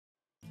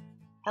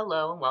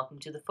Hello and welcome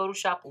to the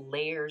Photoshop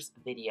Layers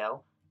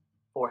video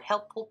for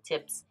helpful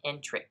tips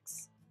and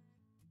tricks.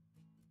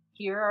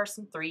 Here are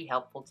some 3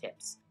 helpful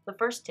tips. The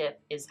first tip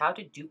is how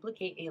to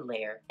duplicate a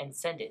layer and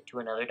send it to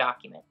another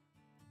document.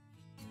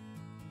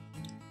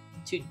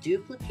 To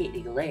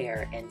duplicate a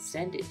layer and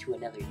send it to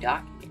another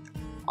document,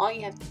 all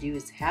you have to do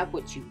is have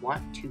what you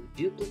want to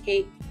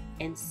duplicate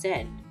and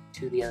send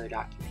to the other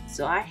document.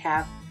 So I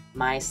have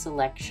my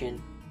selection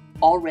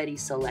already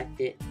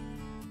selected,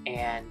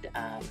 and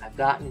I've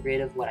gotten rid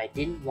of what I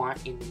didn't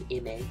want in the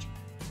image,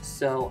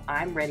 so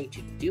I'm ready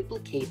to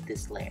duplicate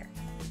this layer.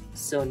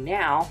 So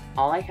now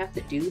all I have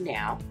to do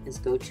now is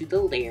go to the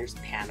Layers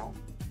panel,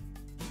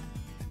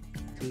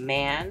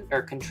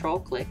 control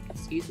click,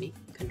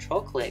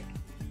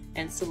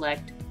 and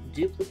select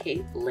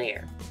Duplicate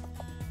Layer.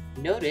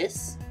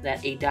 Notice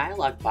that a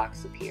dialog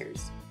box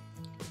appears,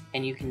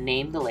 and you can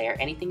name the layer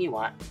anything you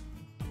want,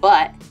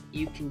 but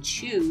you can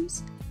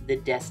choose the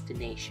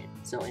destination.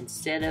 So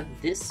instead of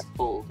this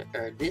folder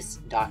or this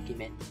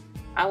document,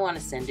 I want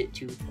to send it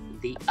to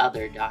the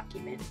other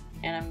document,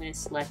 and I'm going to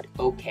select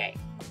OK.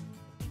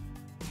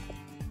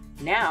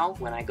 Now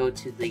when I go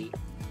to the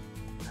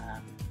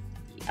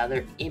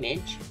other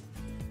image,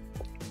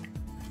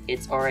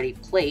 it's already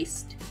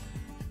placed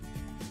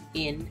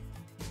in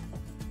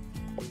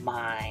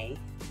my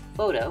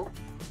photo,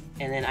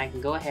 and then I can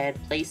go ahead,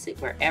 place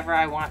it wherever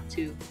I want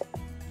to,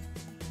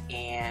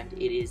 and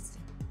it is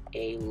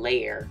a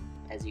layer.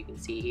 As you can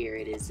see here,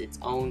 it is its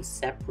own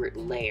separate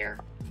layer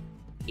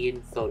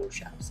in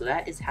Photoshop. So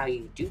that is how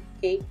you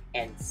duplicate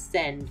and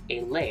send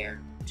a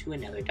layer to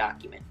another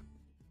document.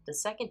 The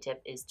second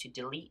tip is to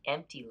delete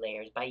empty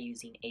layers by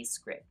using a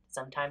script.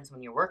 Sometimes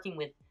when you're working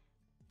with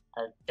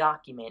a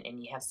document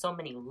and you have so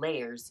many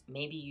layers,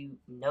 maybe you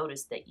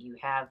notice that you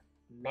have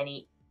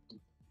many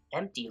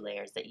empty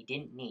layers that you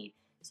didn't need.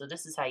 So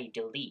this is how you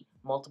delete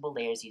multiple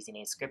layers using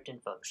a script in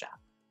Photoshop.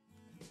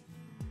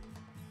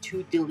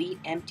 To delete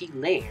empty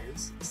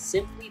layers,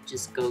 simply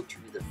just go to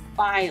the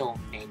File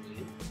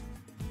menu,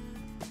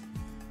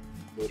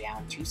 go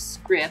down to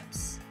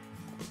Scripts,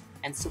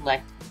 and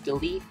select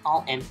Delete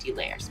All Empty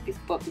Layers.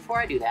 But before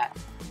I do that,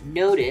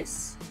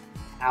 notice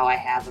how I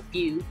have a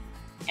few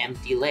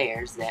empty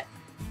layers that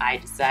I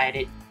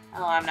decided,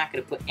 oh, I'm not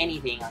going to put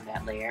anything on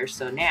that layer,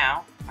 so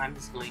now I'm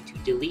just going to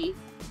delete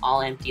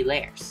all empty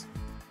layers.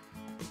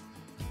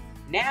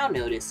 Now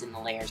notice in the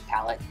Layers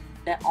palette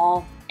that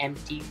all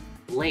empty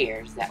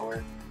layers that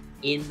were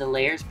in the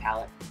Layers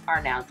palette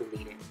are now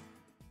deleted.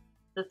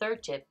 The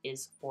third tip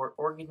is for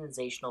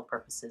organizational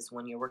purposes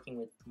when you're working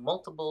with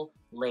multiple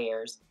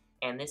layers,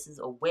 and this is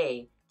a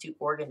way to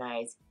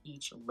organize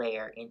each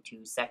layer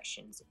into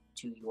sections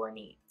to your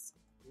needs.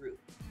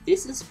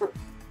 This is for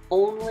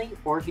only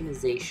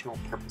organizational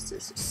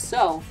purposes.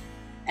 So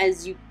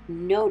as you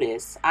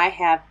notice, I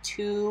have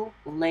 2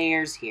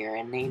 layers here,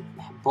 and they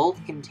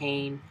both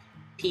contain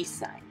peace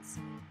signs.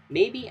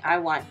 Maybe I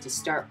want to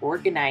start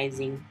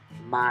organizing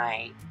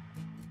my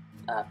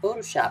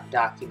Photoshop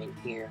document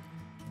here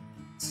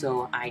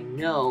so I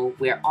know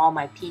where all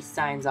my peace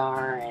signs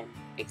are, and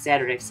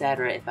etc.,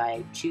 etc., if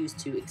I choose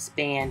to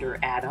expand or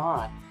add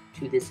on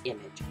to this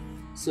image.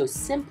 So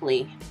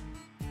simply,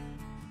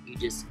 you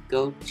just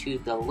go to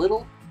the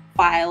little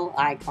file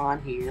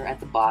icon here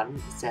at the bottom.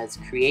 It says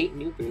Create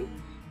New Group,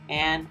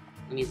 and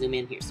let me zoom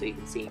in here so you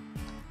can see.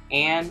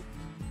 And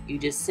you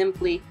just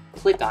simply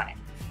click on it.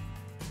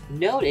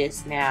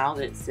 Notice now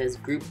that it says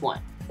Group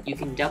 1. You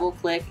can double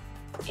click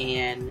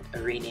and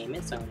rename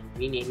it. So I'm going to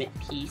rename it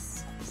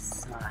Peace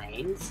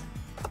Signs.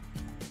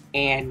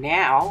 And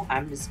now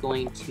I'm just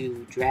going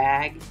to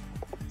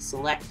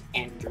select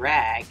and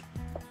drag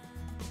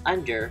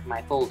under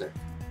my folder.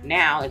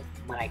 Now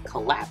when I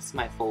collapse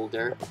my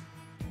folder,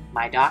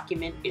 my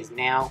document is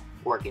now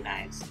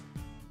organized.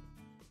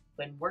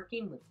 When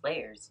working with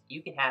layers,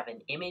 you can have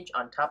an image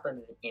on top of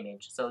an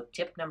image. So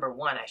tip number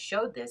 1, I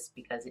showed this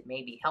because it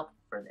may be helpful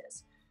for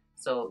this.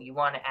 So you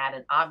want to add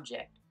an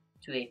object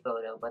to a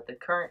photo, but the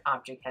current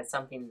object has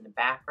something in the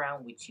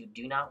background which you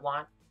do not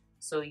want.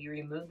 So you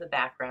remove the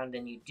background,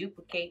 then you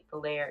duplicate the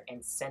layer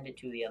and send it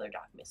to the other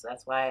document. So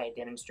that's why I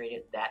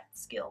demonstrated that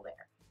skill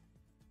there.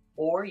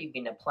 Or you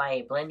can apply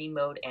a blending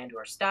mode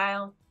and/or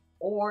style,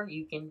 or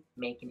you can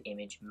make an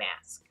image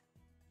mask.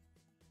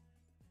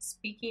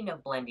 Speaking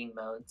of blending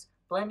modes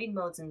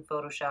in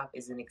Photoshop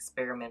is an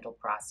experimental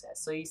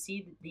process. So you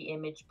see the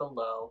image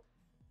below.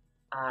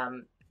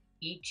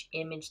 Each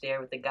image there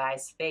with the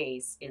guy's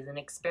face is an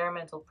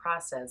experimental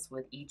process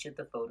with each of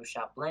the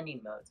Photoshop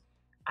blending modes.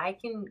 I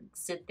can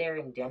sit there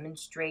and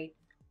demonstrate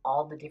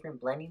all the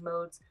different blending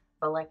modes,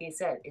 but like I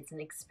said, it's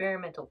an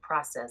experimental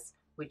process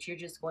which you're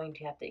just going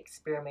to have to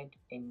experiment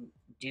and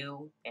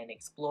do and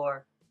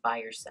explore by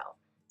yourself.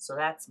 So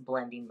that's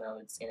blending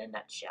modes in a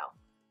nutshell.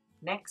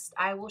 Next,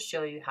 I will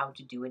show you how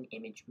to do an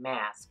image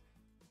mask.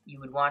 You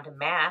would want to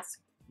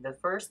mask the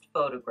first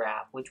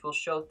photograph, which will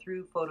show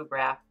through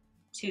photograph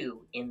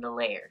 2 in the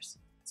layers.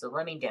 So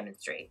let me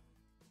demonstrate.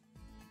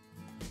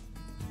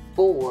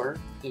 For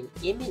an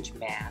image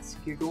mask,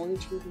 you're going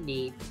to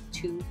need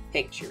 2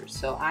 pictures.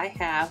 So I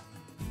have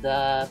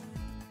the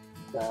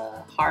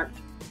heart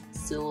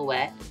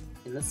silhouette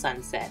in the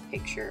sunset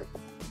picture,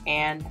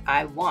 and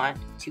I want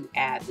to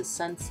add the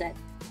sunset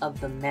of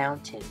the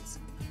mountains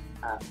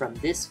from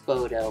this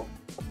photo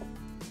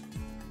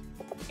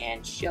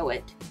and show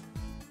it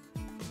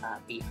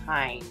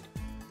behind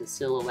the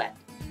silhouette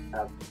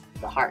of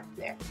the heart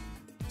there.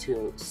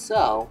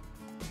 So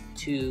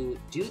to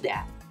do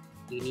that,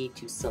 you need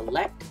to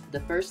select the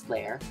first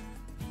layer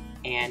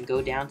and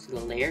go down to the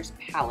layers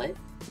palette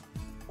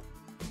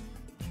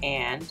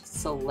and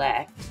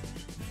select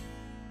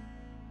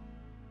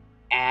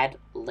add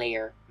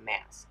layer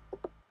mask.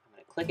 I'm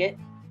going to click it,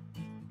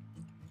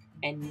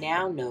 and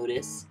now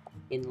notice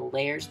in the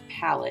layers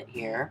palette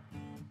here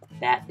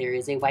that there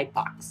is a white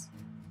box.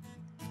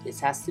 This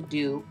has to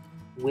do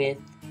with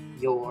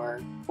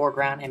your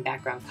foreground and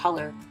background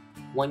color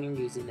when you're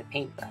using the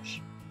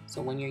paintbrush.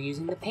 So when you're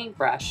using the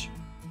paintbrush,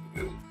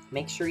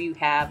 make sure you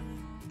have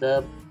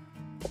the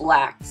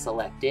black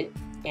selected,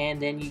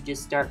 and then you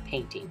just start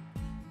painting.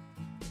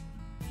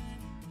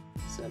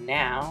 So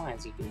now,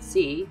 as you can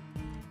see,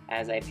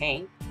 as I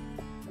paint,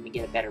 let me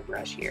get a better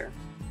brush here.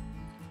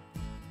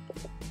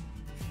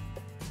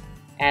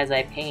 As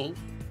I paint,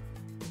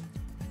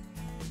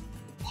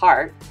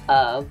 part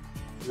of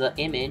the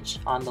image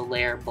on the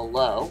layer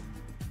below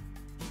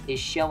is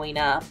showing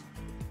up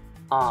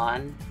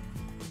on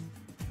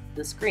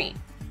the screen.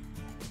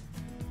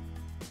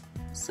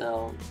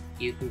 So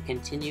you can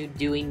continue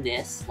doing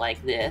this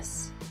like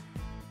this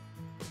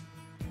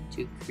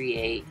to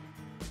create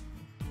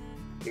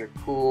your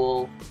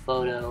cool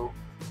photo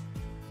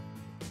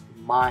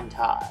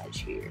montage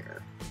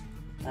here.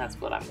 That's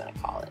what I'm going to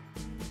call it.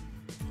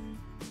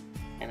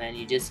 And then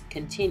you just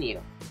continue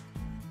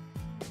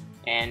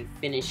and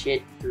finish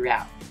it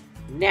throughout.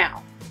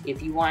 Now,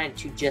 if you wanted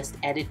to just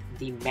edit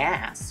the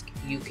mask,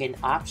 you can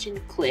option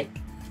click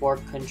or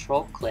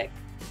control click,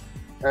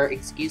 or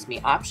excuse me,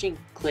 option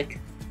click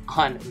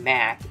on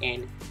Mac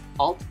and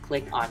alt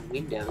click on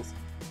Windows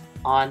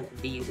on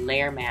the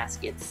layer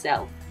mask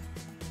itself,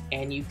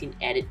 and you can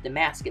edit the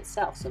mask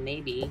itself. So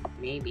maybe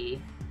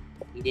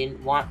you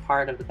didn't want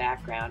part of the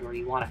background, or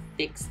you want to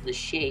fix the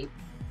shape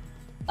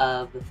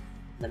of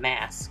the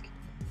mask,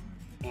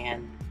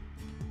 and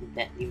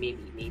that you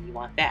maybe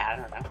want that,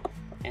 I don't know.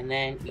 And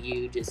then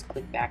you just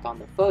click back on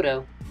the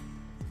photo.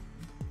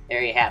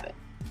 There you have it.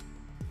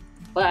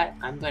 But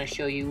I'm going to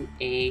show you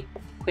a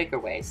quicker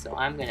way. So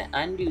I'm going to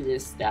undo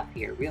this stuff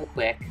here real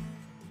quick.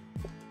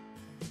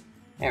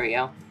 There we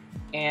go.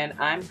 And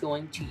I'm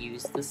going to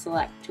use the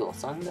select tool.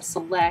 So I'm going to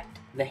select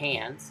the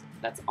hands.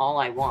 That's all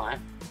I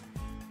want.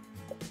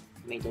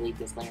 Let me delete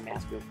this layer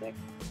mask real quick.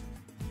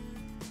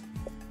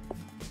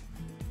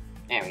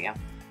 There we go.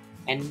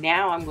 And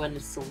now I'm going to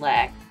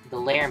select the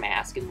layer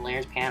mask in the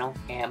layers panel,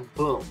 and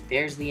boom,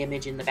 there's the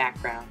image in the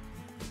background.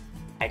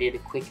 I did a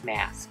quick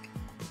mask.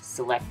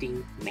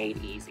 Selecting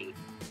made easy.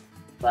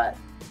 But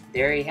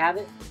there you have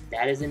it.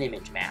 That is an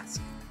image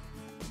mask.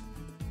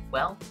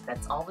 Well,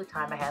 that's all the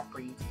time I have for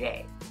you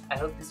today. I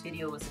hope this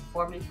video was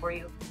informative for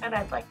you, and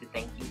I'd like to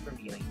thank you for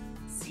viewing.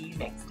 See you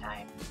next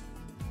time.